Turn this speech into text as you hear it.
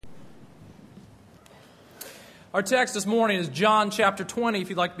Our text this morning is John chapter 20, if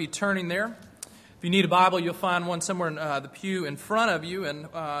you'd like to be turning there. If you need a Bible, you'll find one somewhere in the pew in front of you, and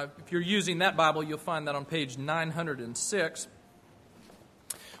if you're using that Bible, you'll find that on page 906.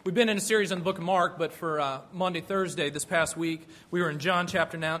 We've been in a series on the book of Mark, but for Monday, Thursday, this past week, we were in John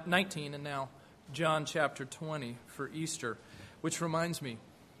chapter 19, and now John chapter 20 for Easter, which reminds me,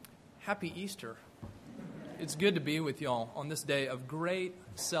 Happy Easter. It's good to be with y'all on this day of great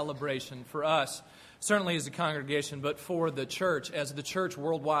celebration for us, certainly as a congregation, but for the church, as the church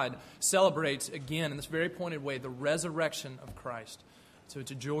worldwide celebrates again in this very pointed way the resurrection of Christ. So it's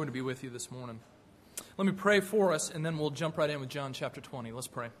a joy to be with you this morning. Let me pray for us, and then we'll jump right in with John chapter 20. Let's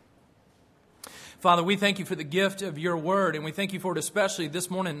pray. Father, we thank you for the gift of your word, and we thank you for it especially this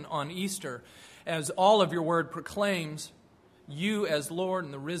morning on Easter, as all of your word proclaims you as Lord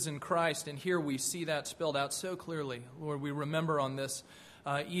and the risen Christ, and here we see that spelled out so clearly. Lord, we remember on this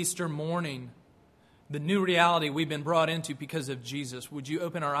Easter morning the new reality we've been brought into because of Jesus. Would you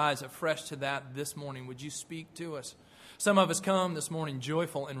open our eyes afresh to that this morning? Would you speak to us? Some of us come this morning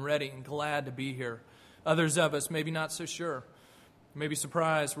joyful and ready and glad to be here. Others of us maybe not so sure. Maybe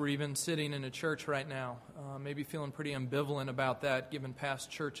surprised we're even sitting in a church right now. Maybe feeling pretty ambivalent about that given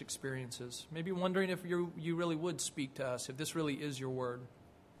past church experiences. Maybe wondering if you really would speak to us, if this really is your word.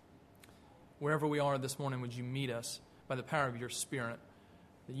 Wherever we are this morning, would you meet us by the power of your Spirit,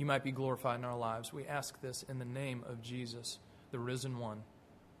 that you might be glorified in our lives. We ask this in the name of Jesus, the risen one.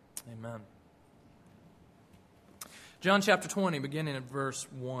 Amen. John chapter 20, beginning at verse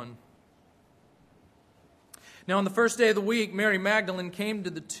 1. Now on the first day of the week, Mary Magdalene came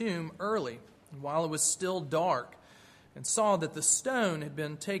to the tomb early, while it was still dark, and saw that the stone had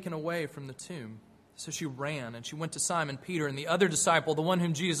been taken away from the tomb. So she ran, and she went to Simon Peter and the other disciple, the one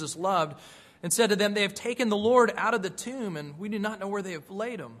whom Jesus loved, and said to them, "They have taken the Lord out of the tomb, and we do not know where they have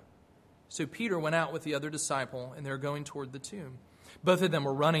laid him." So Peter went out with the other disciple, and they were going toward the tomb. Both of them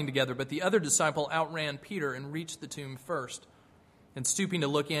were running together, but the other disciple outran Peter and reached the tomb first. And stooping to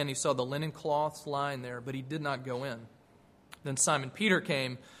look in, he saw the linen cloths lying there, but he did not go in. Then Simon Peter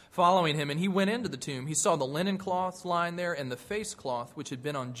came, following him, and he went into the tomb. He saw the linen cloths lying there, and the face cloth which had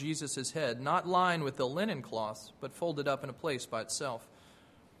been on Jesus' head, not lying with the linen cloths, but folded up in a place by itself.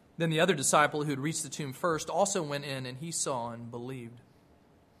 Then the other disciple who had reached the tomb first also went in, and he saw and believed.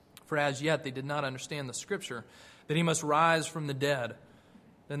 For as yet they did not understand the scripture, that he must rise from the dead.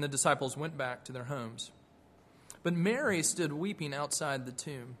 Then the disciples went back to their homes. But Mary stood weeping outside the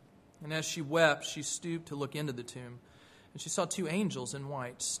tomb. And as she wept, she stooped to look into the tomb. And she saw two angels in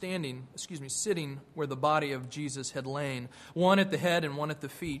white, sitting where the body of Jesus had lain, one at the head and one at the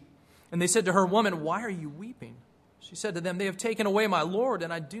feet. And they said to her, "Woman, why are you weeping?" She said to them, "They have taken away my Lord,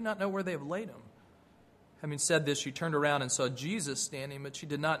 and I do not know where they have laid him." Having said this, she turned around and saw Jesus standing, but she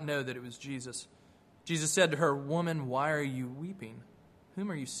did not know that it was Jesus. Jesus said to her, "Woman, why are you weeping?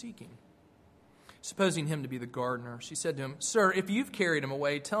 Whom are you seeking?" Supposing him to be the gardener, she said to him, "Sir, if you've carried him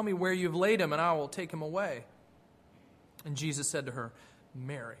away, tell me where you've laid him, and I will take him away." And Jesus said to her,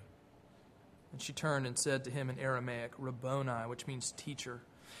 "Mary." And she turned and said to him in Aramaic, "Rabboni," which means teacher.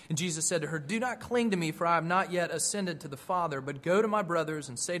 And Jesus said to her, "Do not cling to me, for I have not yet ascended to the Father, but go to my brothers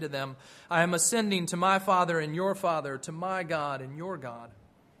and say to them, I am ascending to my Father and your Father, to my God and your God."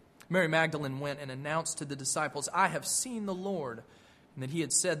 Mary Magdalene went and announced to the disciples, "I have seen the Lord," and that he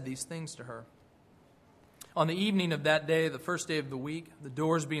had said these things to her. On the evening of that day, the first day of the week, the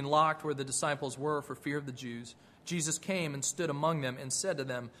doors being locked where the disciples were for fear of the Jews, Jesus came and stood among them and said to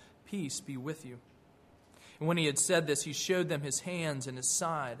them, "Peace be with you." And when he had said this, he showed them his hands and his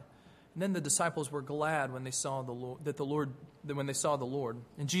side. And then the disciples were glad when they saw the Lord.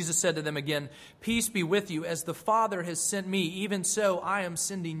 And Jesus said to them again, "Peace be with you. As the Father has sent me, even so I am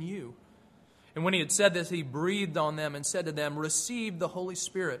sending you." And when he had said this, he breathed on them and said to them, "Receive the Holy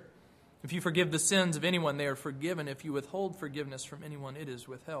Spirit. If you forgive the sins of anyone, they are forgiven. If you withhold forgiveness from anyone, it is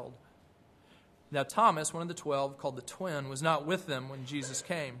withheld." Now Thomas, one of the 12, called the twin, was not with them when Jesus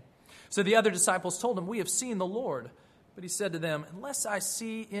came. So the other disciples told him, "We have seen the Lord." But he said to them, "Unless I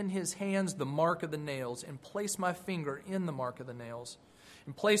see in his hands the mark of the nails, and place my finger in the mark of the nails,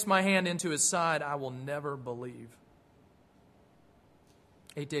 and place my hand into his side, I will never believe."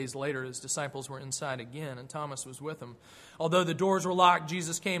 8 days later, his disciples were inside again, and Thomas was with them. Although the doors were locked,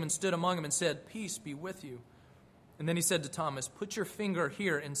 Jesus came and stood among them and said, "Peace be with you." And then he said to Thomas, "Put your finger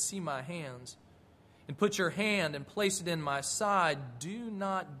here and see my hands, and put your hand and place it in my side. Do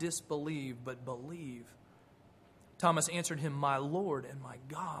not disbelieve, but believe." Thomas answered him, "My Lord and my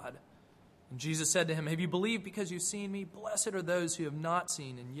God." And Jesus said to him, "Have you believed because you've seen me? Blessed are those who have not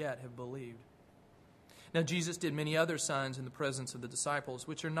seen and yet have believed." Now Jesus did many other signs in the presence of the disciples,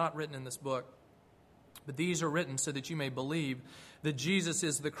 which are not written in this book. But these are written so that you may believe that Jesus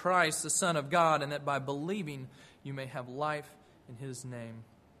is the Christ, the Son of God, and that by believing you may have life in His name.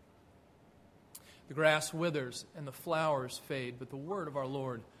 The grass withers and the flowers fade, but the word of our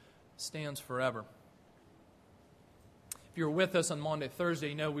Lord stands forever. If you were with us on Maundy, Thursday,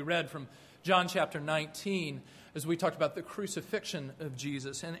 you know we read from John chapter 19 as we talked about the crucifixion of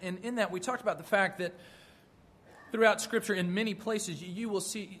Jesus. And in that we talked about the fact that throughout Scripture, in many places, you'll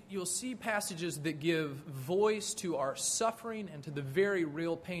see passages that give voice to our suffering and to the very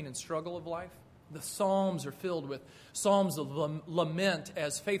real pain and struggle of life. The Psalms are filled with psalms of lament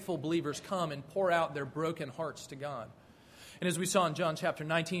as faithful believers come and pour out their broken hearts to God. And as we saw in John chapter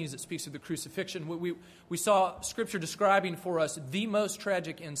 19, as it speaks of the crucifixion, we saw Scripture describing for us the most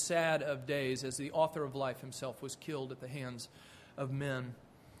tragic and sad of days as the author of life himself was killed at the hands of men.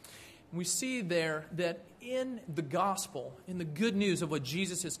 We see there that in the gospel, in the good news of what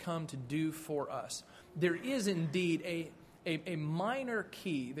Jesus has come to do for us, there is indeed a minor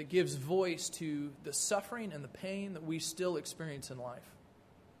key that gives voice to the suffering and the pain that we still experience in life.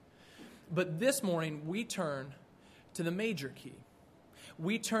 But this morning, we turn to the major key.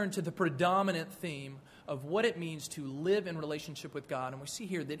 We turn to the predominant theme of what it means to live in relationship with God. And we see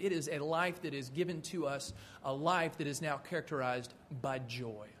here that it is a life that is given to us, a life that is now characterized by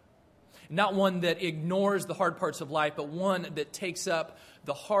joy. Not one that ignores the hard parts of life, but one that takes up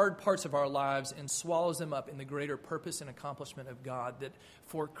the hard parts of our lives and swallows them up in the greater purpose and accomplishment of God. That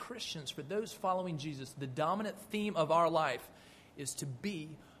for Christians, for those following Jesus, the dominant theme of our life is to be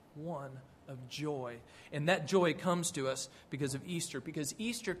one of joy. And that joy comes to us because of Easter, because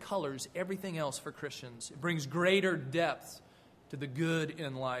Easter colors everything else for Christians. It brings greater depth to the good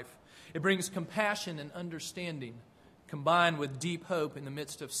in life. It brings compassion and understanding, combined with deep hope in the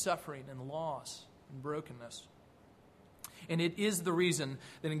midst of suffering and loss and brokenness. And it is the reason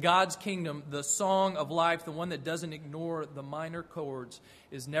that in God's kingdom, the song of life, the one that doesn't ignore the minor chords,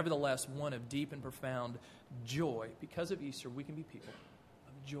 is nevertheless one of deep and profound joy. Because of Easter, we can be people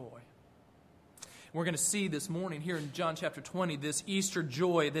of joy. We're going to see this morning here in John chapter 20, this Easter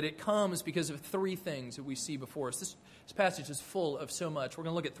joy, that it comes because of three things that we see before us. This passage is full of so much. We're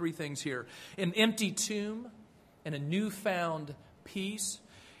going to look at three things here: an empty tomb, and a newfound peace,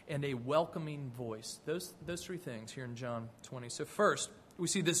 and a welcoming voice. Those three things here in John 20. So first, we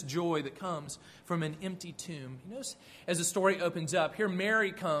see this joy that comes from an empty tomb. You notice as the story opens up, here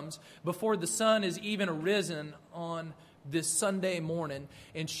Mary comes before the sun is even arisen on this Sunday morning,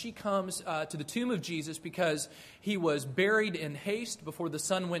 and she comes to the tomb of Jesus because he was buried in haste before the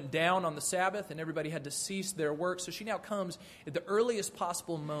sun went down on the Sabbath and everybody had to cease their work. So she now comes at the earliest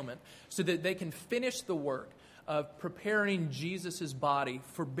possible moment so that they can finish the work of preparing Jesus' body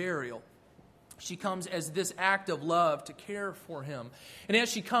for burial. She comes as this act of love to care for him. And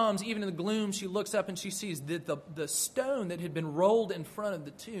as she comes, even in the gloom, she looks up and she sees that the stone that had been rolled in front of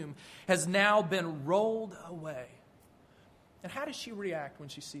the tomb has now been rolled away. And how does she react when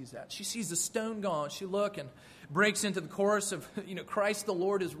she sees that? She sees the stone gone. She looks and breaks into the chorus of, Christ the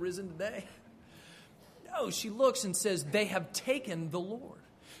Lord is risen today. No, she looks and says, they have taken the Lord.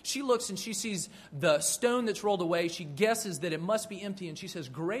 She looks and she sees the stone that's rolled away. She guesses that it must be empty. And she says,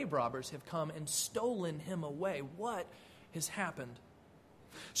 grave robbers have come and stolen him away. What has happened?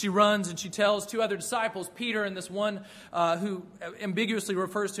 She runs and she tells two other disciples, Peter and this one who ambiguously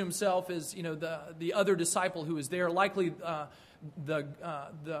refers to himself as, the other disciple who is there, likely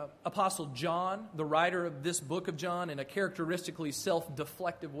the Apostle John, the writer of this book of John, in a characteristically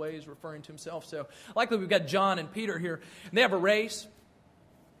self-deflective way is referring to himself. So likely we've got John and Peter here. And they have a race.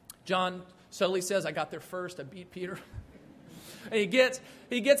 John subtly says, I got there first. I beat Peter. And he gets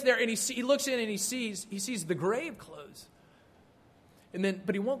there and he looks in and he sees the grave clothes.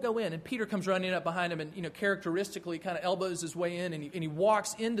 But he won't go in. And Peter comes running up behind him and, characteristically kind of elbows his way in. And he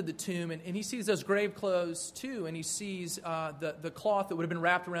walks into the tomb and he sees those grave clothes too. And he sees the cloth that would have been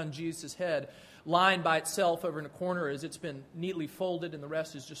wrapped around Jesus' head lying by itself over in a corner as it's been neatly folded and the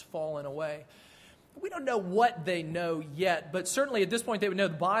rest is just fallen away. We don't know what they know yet, but certainly at this point they would know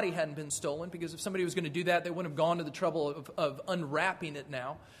the body hadn't been stolen, because if somebody was going to do that, they wouldn't have gone to the trouble of unwrapping it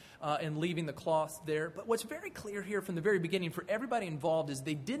now and leaving the cloth there. But what's very clear here from the very beginning for everybody involved is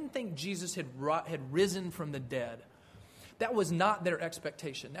they didn't think Jesus had risen from the dead. That was not their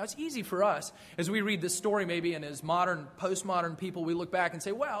expectation. Now, it's easy for us, as we read this story maybe, and as modern, postmodern people, we look back and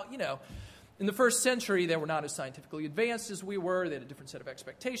say, well, in the first century, they were not as scientifically advanced as we were. They had a different set of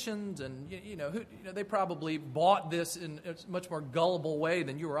expectations, and they probably bought this in a much more gullible way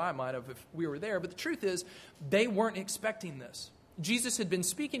than you or I might have if we were there. But the truth is, they weren't expecting this. Jesus had been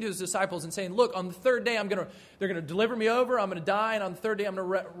speaking to his disciples and saying, "Look, on the third day, they're going to deliver me over. I'm going to die, and on the third day, I'm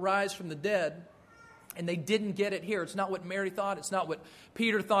going to rise from the dead." And they didn't get it here. It's not what Mary thought. It's not what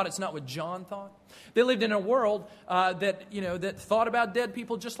Peter thought. It's not what John thought. They lived in a world that thought about dead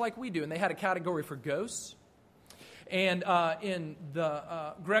people just like we do. And they had a category for ghosts. And in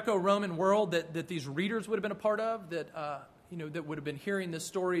the Greco-Roman world that these readers would have been a part of, that would have been hearing this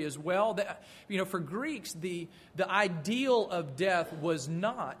story as well. That, for Greeks, the ideal of death was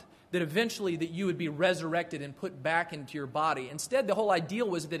not that eventually that you would be resurrected and put back into your body. Instead, the whole ideal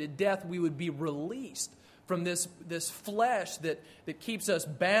was that at death we would be released from this flesh that keeps us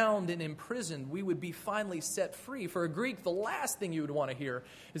bound and imprisoned. We would be finally set free. For a Greek, the last thing you would want to hear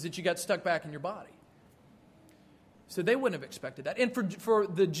is that you got stuck back in your body. So they wouldn't have expected that. And for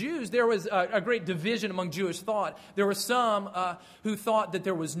the Jews, there was a great division among Jewish thought. There were some who thought that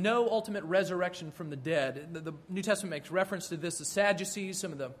there was no ultimate resurrection from the dead. The New Testament makes reference to this. The Sadducees,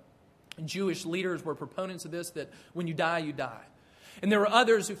 some of the Jewish leaders were proponents of this, that when you die, you die. And there were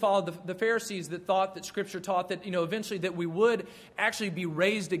others who followed the Pharisees that thought that Scripture taught that, eventually that we would actually be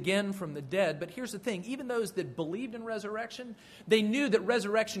raised again from the dead. But here's the thing. Even those that believed in resurrection, they knew that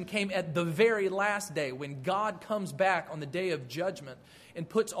resurrection came at the very last day when God comes back on the day of judgment and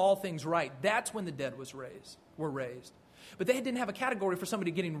puts all things right. That's when the dead were raised. But they didn't have a category for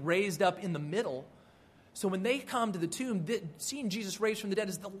somebody getting raised up in the middle. So when they come to the tomb, seeing Jesus raised from the dead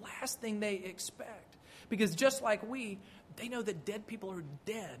is the last thing they expect. Because just like they know that dead people are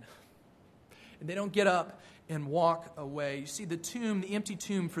dead. And they don't get up and walk away. You see, the empty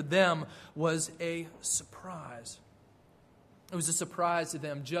tomb for them was a surprise. It was a surprise to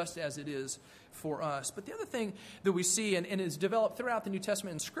them just as it is for us. But the other thing that we see, and is developed throughout the New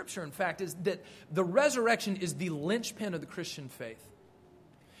Testament and Scripture, in fact, is that the resurrection is the linchpin of the Christian faith.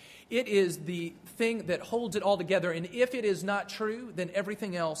 It is the thing that holds it all together. And if it is not true, then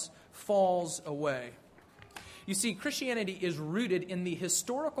everything else falls away. You see, Christianity is rooted in the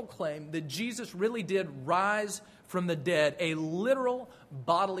historical claim that Jesus really did rise from the dead, a literal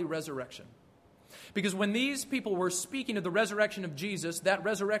bodily resurrection. Because when these people were speaking of the resurrection of Jesus, that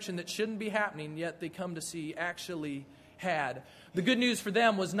resurrection that shouldn't be happening, yet they come to see actually had. The good news for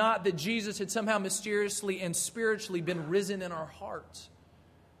them was not that Jesus had somehow mysteriously and spiritually been risen in our hearts.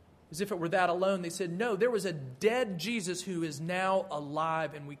 As if it were that alone, they said, no, there was a dead Jesus who is now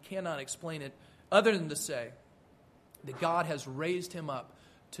alive, and we cannot explain it other than to say that God has raised him up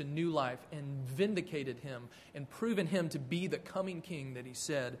to new life and vindicated him and proven him to be the coming king that he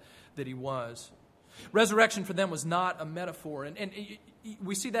said that he was. Resurrection for them was not a metaphor. And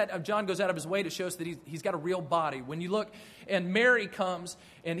we see that John goes out of his way to show us that he's got a real body. When you look, and Mary comes,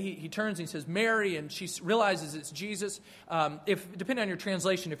 and he turns and he says, Mary, and she realizes it's Jesus. Depending on your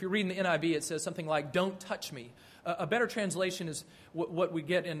translation, if you're reading the NIV, it says something like, don't touch me. A better translation is what we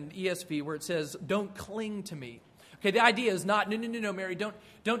get in ESV, where it says, don't cling to me. Okay, the idea is not, no, Mary,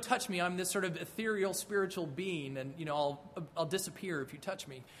 don't touch me. I'm this sort of ethereal spiritual being, and I'll disappear if you touch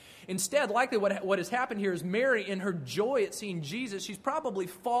me. Instead, likely what has happened here is Mary, in her joy at seeing Jesus, she's probably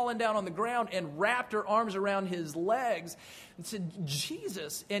fallen down on the ground and wrapped her arms around his legs and said,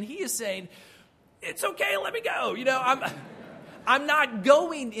 Jesus. And he is saying, it's okay, let me go. I'm not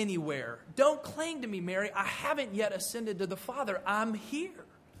going anywhere. Don't cling to me, Mary. I haven't yet ascended to the Father. I'm here.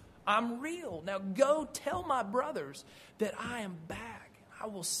 I'm real. Now go tell my brothers that I am back. I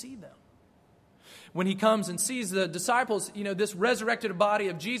will see them. When he comes and sees the disciples, this resurrected body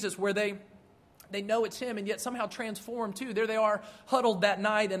of Jesus where they know it's him and yet somehow transformed too. There they are, huddled that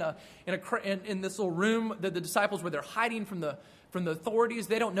night in this little room that the disciples where they're hiding from the authorities.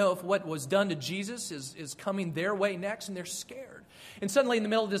 They don't know if what was done to Jesus is coming their way next, and they're scared. And suddenly in the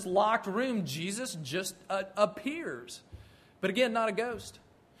middle of this locked room, Jesus just appears. But again, not a ghost.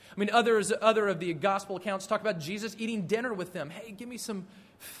 I mean, other of the gospel accounts talk about Jesus eating dinner with them. Hey, give me some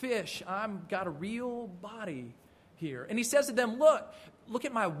fish. I've got a real body here. And he says to them, look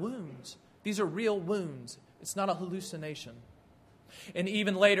at my wounds. These are real wounds. It's not a hallucination. And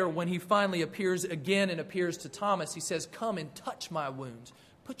even later, when he finally appears again and appears to Thomas, he says, come and touch my wounds.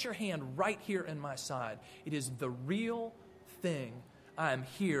 Put your hand right here in my side. It is the real thing. I am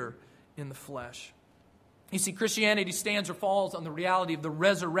here in the flesh. You see, Christianity stands or falls on the reality of the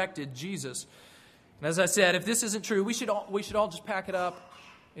resurrected Jesus. And as I said, if this isn't true, we should all just pack it up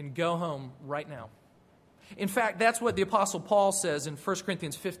and go home right now. In fact, that's what the Apostle Paul says in 1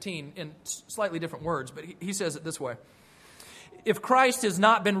 Corinthians 15 in slightly different words, but he says it this way. If Christ has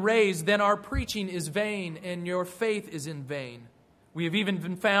not been raised, then our preaching is vain and your faith is in vain. We have even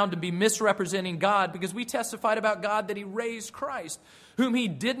been found to be misrepresenting God because we testified about God that he raised Christ, whom he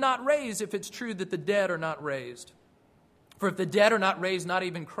did not raise if it's true that the dead are not raised. For if the dead are not raised, not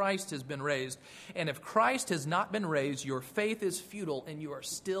even Christ has been raised. And if Christ has not been raised, your faith is futile and you are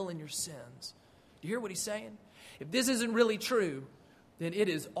still in your sins. Do you hear what he's saying? If this isn't really true, then it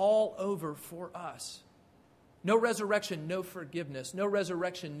is all over for us. No resurrection, no forgiveness. No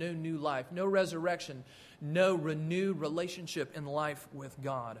resurrection, no new life. No resurrection, no renewed relationship in life with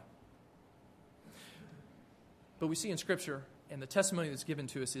God. But we see in Scripture, and the testimony that's given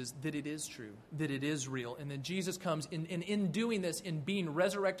to us is that it is true, that it is real. And then Jesus comes, in doing this, in being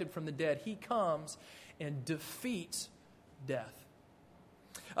resurrected from the dead, he comes and defeats death.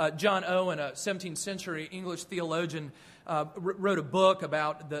 John Owen, a 17th century English theologian, wrote a book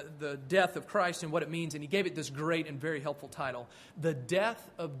about the death of Christ and what it means, and he gave it this great and very helpful title, The Death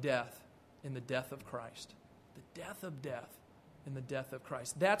of Death in the Death of Christ. The death of death in the death of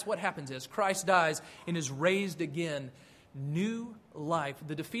Christ. That's what happens as Christ dies and is raised again. New life,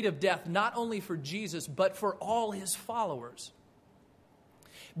 the defeat of death, not only for Jesus, but for all his followers.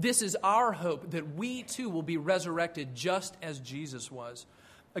 This is our hope, that we too will be resurrected just as Jesus was.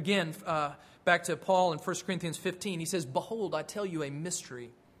 Again, back to Paul in 1 Corinthians 15, he says, "Behold, I tell you a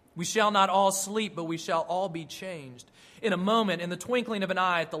mystery. We shall not all sleep, but we shall all be changed. In a moment, in the twinkling of an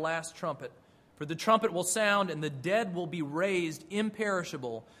eye at the last trumpet. For the trumpet will sound, and the dead will be raised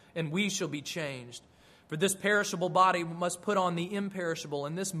imperishable, and we shall be changed. For this perishable body must put on the imperishable,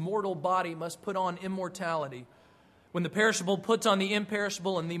 and this mortal body must put on immortality. When the perishable puts on the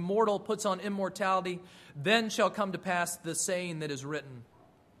imperishable, and the mortal puts on immortality, then shall come to pass the saying that is written,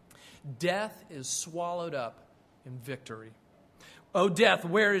 Death is swallowed up in victory. O death,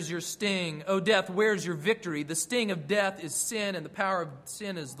 where is your sting? O death, where is your victory? The sting of death is sin, and the power of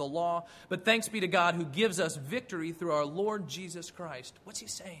sin is the law. But thanks be to God who gives us victory through our Lord Jesus Christ." What's he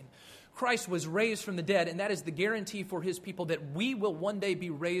saying? Christ was raised from the dead, and that is the guarantee for his people that we will one day be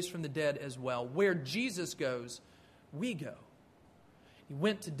raised from the dead as well. Where Jesus goes, we go. He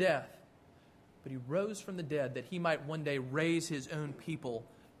went to death, but he rose from the dead that he might one day raise his own people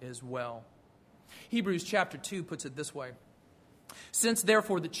as well. Hebrews chapter 2 puts it this way. "Since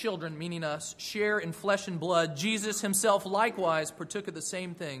therefore the children," meaning us, "share in flesh and blood, Jesus himself likewise partook of the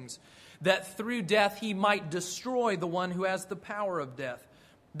same things, that through death he might destroy the one who has the power of death,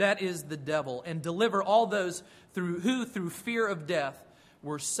 that is the devil, and deliver all those who through fear of death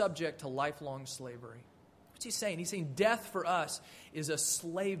were subject to lifelong slavery." What's he saying? He's saying death for us is a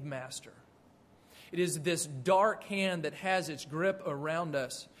slave master. It is this dark hand that has its grip around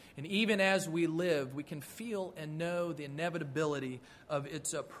us. And even as we live, we can feel and know the inevitability of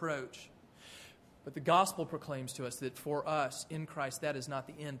its approach. But the gospel proclaims to us that for us in Christ, that is not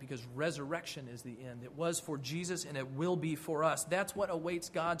the end, because resurrection is the end. It was for Jesus and it will be for us. That's what awaits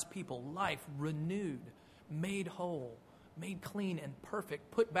God's people. Life renewed, made whole, made clean and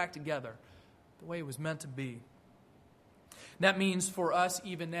perfect, put back together the way it was meant to be. That means for us,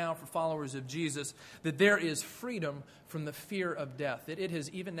 even now, for followers of Jesus, that there is freedom from the fear of death, that it has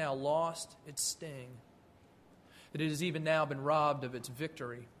even now lost its sting, that it has even now been robbed of its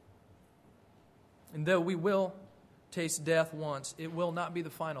victory. And though we will taste death once, it will not be the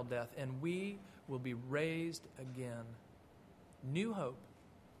final death, and we will be raised again. New hope,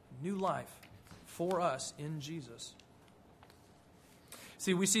 new life for us in Jesus.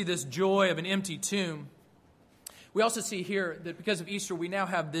 See, we see this joy of an empty tomb. We also see here that because of Easter, we now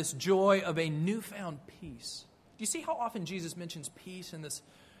have this joy of a newfound peace. Do you see how often Jesus mentions peace in this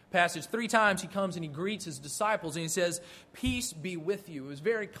passage? 3 times he comes and he greets his disciples and he says, "Peace be with you." It was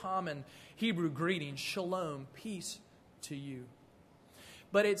very common Hebrew greeting, shalom, peace to you.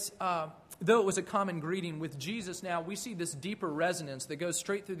 But though it was a common greeting, with Jesus now, we see this deeper resonance that goes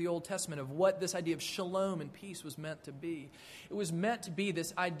straight through the Old Testament of what this idea of shalom and peace was meant to be. It was meant to be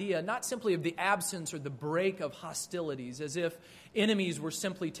this idea, not simply of the absence or the break of hostilities, as if enemies were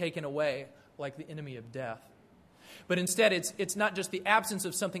simply taken away, like the enemy of death. But instead, it's not just the absence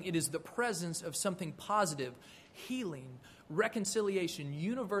of something, it is the presence of something positive, healing, reconciliation,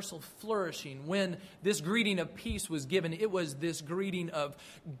 universal flourishing. When this greeting of peace was given, it was this greeting of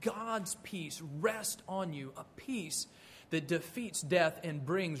God's peace rest on you, a peace that defeats death and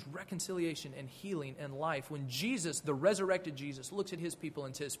brings reconciliation and healing and life. When Jesus, the resurrected Jesus, looks at his people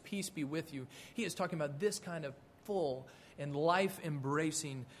and says, "Peace be with you," he is talking about this kind of full and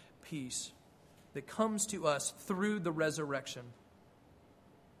life-embracing peace that comes to us through the resurrection.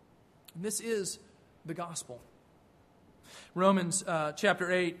 And this is the gospel. Romans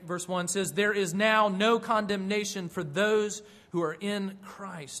chapter 8, verse 1 says, "There is now no condemnation for those who are in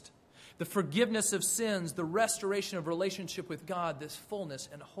Christ." The forgiveness of sins, the restoration of relationship with God, this fullness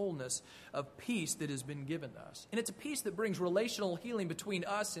and wholeness of peace that has been given to us. And it's a peace that brings relational healing between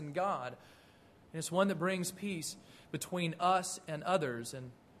us and God. And it's one that brings peace between us and others.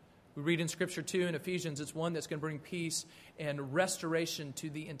 And we read in Scripture too, in Ephesians, it's one that's going to bring peace and restoration to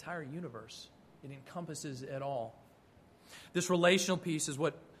the entire universe. It encompasses it all. This relational piece is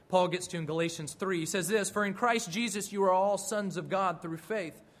what Paul gets to in Galatians 3. He says this, "For in Christ Jesus you are all sons of God through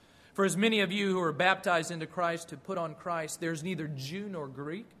faith. For as many of you who are baptized into Christ have put on Christ, there is neither Jew nor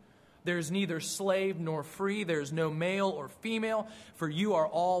Greek, there is neither slave nor free, there is no male or female, for you are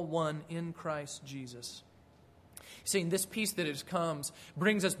all one in Christ Jesus." Saying this peace that comes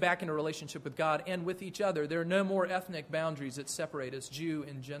brings us back into relationship with God and with each other. There are no more ethnic boundaries that separate us, Jew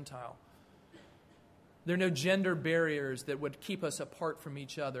and Gentile. There are no gender barriers that would keep us apart from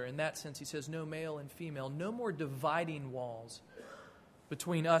each other. In that sense, he says, no male and female, no more dividing walls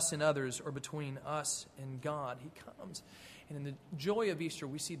between us and others or between us and God. He comes, and in the joy of Easter,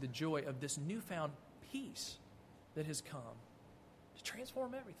 we see the joy of this newfound peace that has come to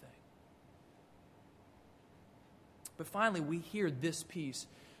transform everything. But finally, we hear this peace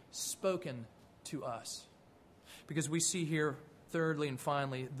spoken to us, because we see here, thirdly and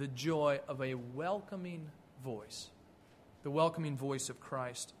finally, the joy of a welcoming voice, the welcoming voice of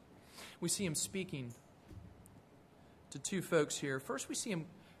Christ. We see him speaking to two folks here. First, we see him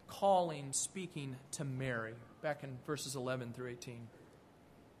speaking to Mary, back in verses 11 through 18.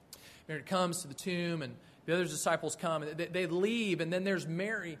 Mary comes to the tomb, and the other disciples come, and they leave, and then there's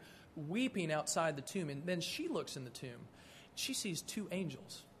Mary weeping outside the tomb, and then she looks in the tomb. She sees two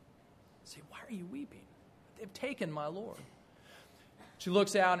angels. Say, "Why are you weeping? They've taken my Lord." She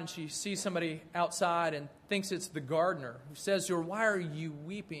looks out and she sees somebody outside and thinks it's the gardener, who says to her, "Why are you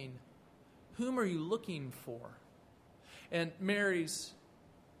weeping? Whom are you looking for?" And Mary's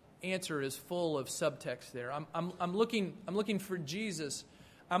answer is full of subtext there. I'm looking for Jesus.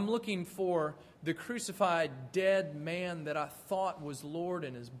 I'm looking for the crucified dead man that I thought was Lord,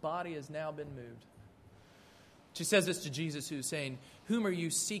 and his body has now been moved. She says this to Jesus, who's saying, "Whom are you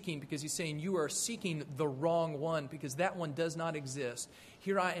seeking?" Because he's saying, you are seeking the wrong one, because that one does not exist.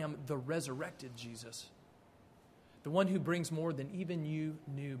 Here I am, the resurrected Jesus, the one who brings more than even you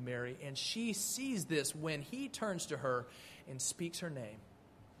knew, Mary. And she sees this when he turns to her and speaks her name,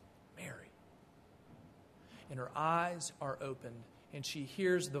 Mary. And her eyes are opened, and she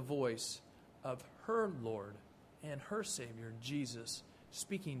hears the voice of her Lord and her Savior, Jesus,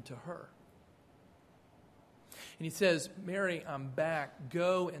 speaking to her. And he says, "Mary, I'm back.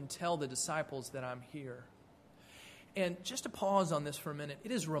 Go and tell the disciples that I'm here." And just to pause on this for a minute,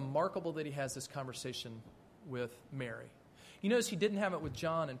 it is remarkable that he has this conversation with Mary. You notice he didn't have it with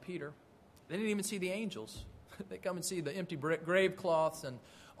John and Peter. They didn't even see the angels. They come and see the empty grave cloths, and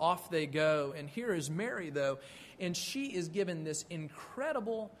off they go. And here is Mary, though, and she is given this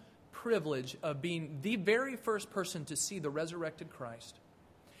incredible privilege of being the very first person to see the resurrected Christ,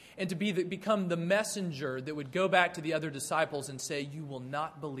 and to become the messenger that would go back to the other disciples and say, "You will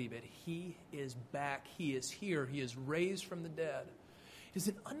not believe it. He is back. He is here. He is raised from the dead." It is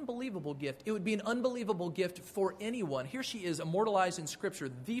an unbelievable gift. It would be an unbelievable gift for anyone. Here she is, immortalized in Scripture,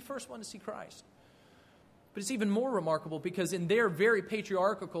 the first one to see Christ. But it's even more remarkable because in their very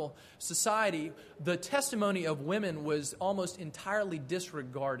patriarchal society, the testimony of women was almost entirely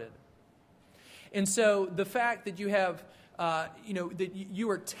disregarded. And so the fact that you have, that you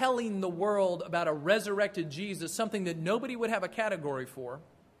are telling the world about a resurrected Jesus, something that nobody would have a category for.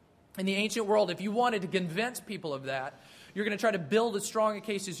 In the ancient world, if you wanted to convince people of that, you're going to try to build as strong a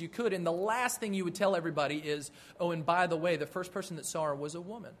case as you could. And the last thing you would tell everybody is, "Oh, and by the way, the first person that saw her was a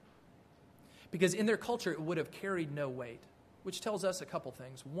woman." Because in their culture, it would have carried no weight, which tells us a couple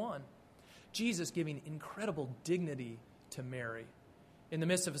things. One, Jesus giving incredible dignity to Mary in the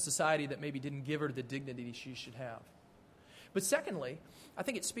midst of a society that maybe didn't give her the dignity she should have. But secondly, I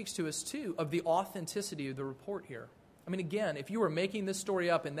think it speaks to us, too, of the authenticity of the report here. I mean, again, if you were making this story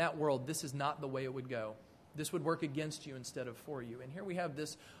up in that world, this is not the way it would go. This would work against you instead of for you. And here we have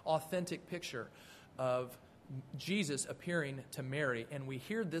this authentic picture of Jesus appearing to Mary, and we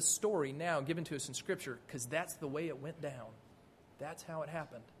hear this story now given to us in Scripture because that's the way it went down. That's how it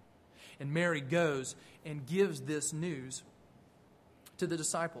happened. And Mary goes and gives this news to the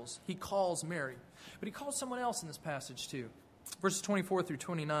disciples. He calls Mary, but he calls someone else in this passage too. Verses 24 through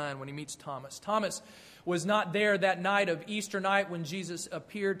 29 when he meets Thomas. Thomas was not there that night of Easter night when Jesus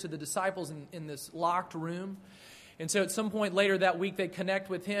appeared to the disciples in this locked room. And so at some point later that week they connect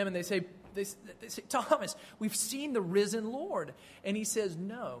with him and they say, "Thomas, we've seen the risen Lord." And he says,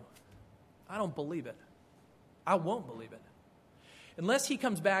 "No, I don't believe it. I won't believe it. Unless he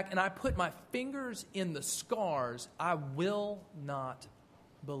comes back and I put my fingers in the scars, I will not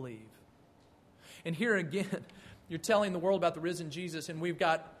believe." And here again, you're telling the world about the risen Jesus, and we've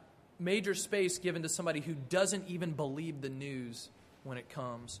got major space given to somebody who doesn't even believe the news when it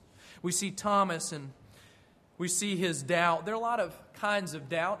comes. We see Thomas and we see his doubt. There are a lot of kinds of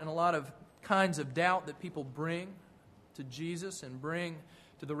doubt and a lot of kinds of doubt that people bring to Jesus and bring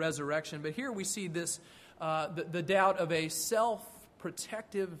to the resurrection. But here we see this, the doubt of a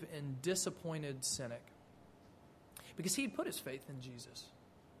self-protective and disappointed cynic. Because he had put his faith in Jesus.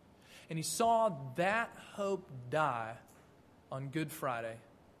 And he saw that hope die on Good Friday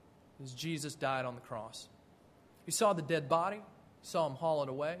as Jesus died on the cross. He saw the dead body, saw him haul it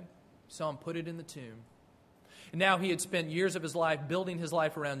away, saw him put it in the tomb. And now he had spent years of his life building his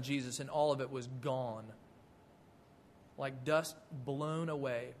life around Jesus, and all of it was gone, like dust blown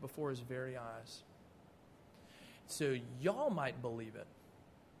away before his very eyes. So y'all might believe it.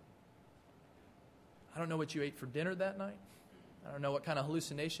 I don't know what you ate for dinner that night. I don't know what kind of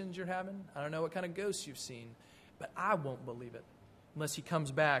hallucinations you're having. I don't know what kind of ghosts you've seen. But I won't believe it unless he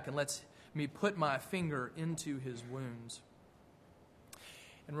comes back and lets me put my finger into his wounds.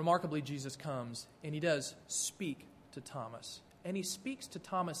 And remarkably, Jesus comes, and he does speak to Thomas. And he speaks to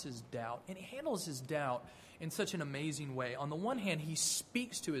Thomas's doubt, and he handles his doubt in such an amazing way. On the one hand, he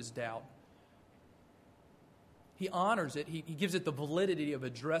speaks to his doubt. He honors it. He gives it the validity of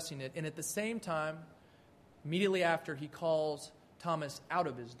addressing it. And at the same time, immediately after, he calls Thomas out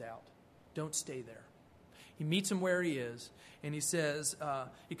of his doubt. Don't stay there. He meets him where he is, and he says,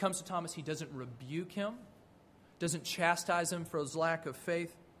 he comes to Thomas. He doesn't rebuke him, doesn't chastise him for his lack of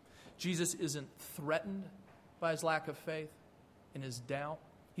faith. Jesus isn't threatened by his lack of faith and his doubt.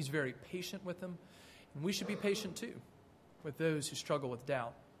 He's very patient with him. And we should be patient too with those who struggle with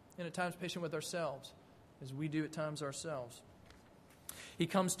doubt. And at times patient with ourselves, as we do at times ourselves. He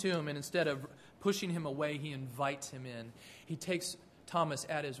comes to him, and instead of pushing him away, he invites him in. He takes Thomas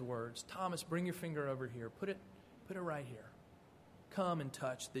at his words. Thomas, bring your finger over here. Put it right here. Come and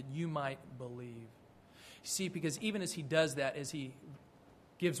touch that you might believe. See, because even as he does that, as he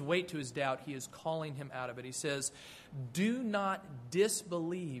gives weight to his doubt, he is calling him out of it. He says, do not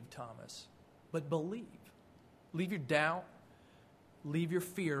disbelieve, Thomas, but believe. Leave your doubt, leave your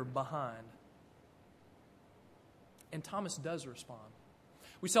fear behind. And Thomas does respond.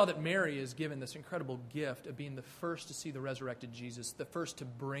 We saw that Mary is given this incredible gift of being the first to see the resurrected Jesus, the first to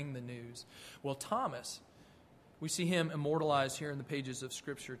bring the news. Well, Thomas, we see him immortalized here in the pages of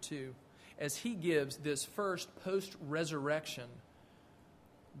Scripture too, as he gives this first post-resurrection,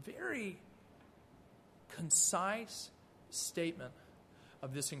 very concise statement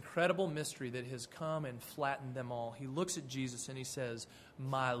of this incredible mystery that has come and flattened them all. He looks at Jesus and he says,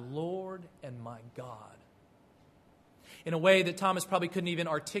 my Lord and my God. In a way that Thomas probably couldn't even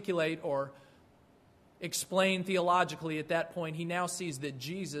articulate or explain theologically at that point, he now sees that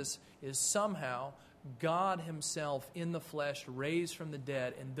Jesus is somehow God himself in the flesh, raised from the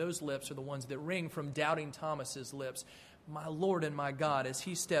dead, and those lips are the ones that ring from doubting Thomas's lips. My Lord and my God, as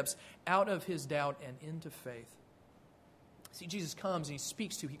he steps out of his doubt and into faith. See, Jesus comes and he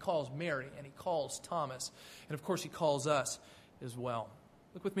speaks to, he calls Mary and he calls Thomas, and of course he calls us as well.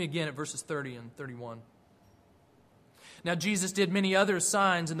 Look with me again at verses 30 and 31. Now Jesus did many other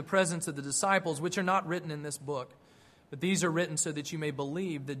signs in the presence of the disciples, which are not written in this book. But these are written so that you may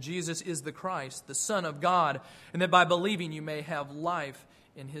believe that Jesus is the Christ, the Son of God, and that by believing you may have life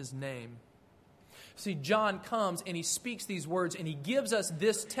in his name. See, John comes and he speaks these words and he gives us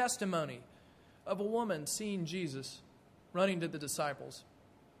this testimony of a woman seeing Jesus running to the disciples,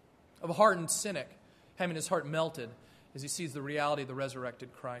 of a hardened cynic having his heart melted as he sees the reality of the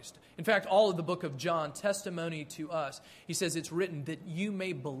resurrected Christ. In fact, all of the book of John, testimony to us, he says it's written that you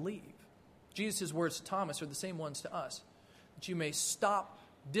may believe. Jesus' words to Thomas are the same ones to us, that you may stop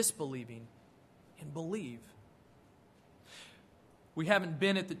disbelieving and believe. We haven't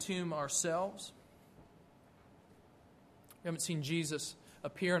been at the tomb ourselves. We haven't seen Jesus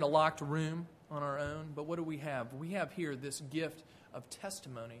appear in a locked room on our own, but what do we have? We have here this gift of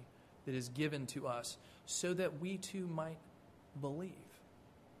testimony that is given to us so that we too might believe.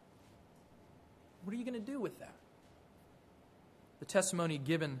 What are you going to do with that? The testimony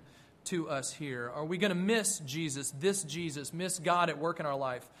given to us here. Are we going to miss Jesus, miss God at work in our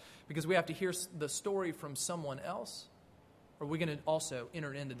life because we have to hear the story from someone else? Or are we going to also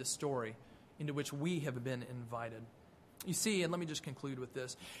enter into the story into which we have been invited? You see, and let me just conclude with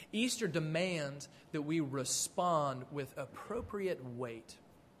this. Easter demands that we respond with appropriate weight.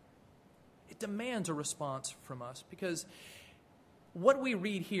 It demands a response from us because what we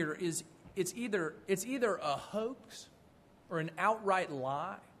read here is it's either a hoax or an outright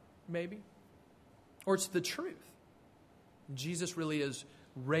lie, maybe, or it's the truth. Jesus really is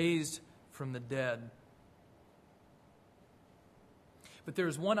raised from the dead. But there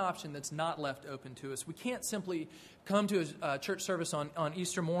is one option that's not left open to us. We can't simply come to a church service on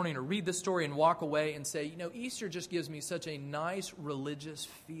Easter morning or read the story and walk away and say, Easter just gives me such a nice religious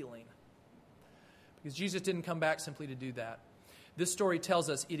feeling. Because Jesus didn't come back simply to do that. This story tells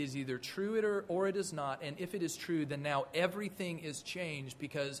us it is either true or it is not. And if it is true, then now everything is changed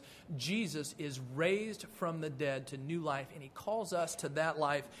because Jesus is raised from the dead to new life, and he calls us to that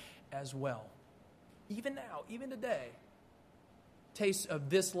life as well. Even now, even today, taste of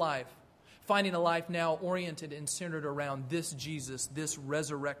this life, finding a life now oriented and centered around this Jesus, this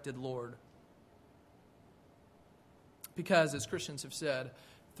resurrected Lord. Because, as Christians have said,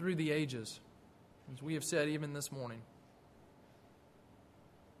 through the ages, as we have said even this morning,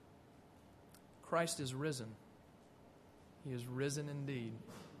 Christ is risen. He is risen indeed.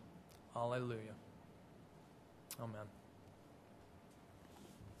 Hallelujah. Amen.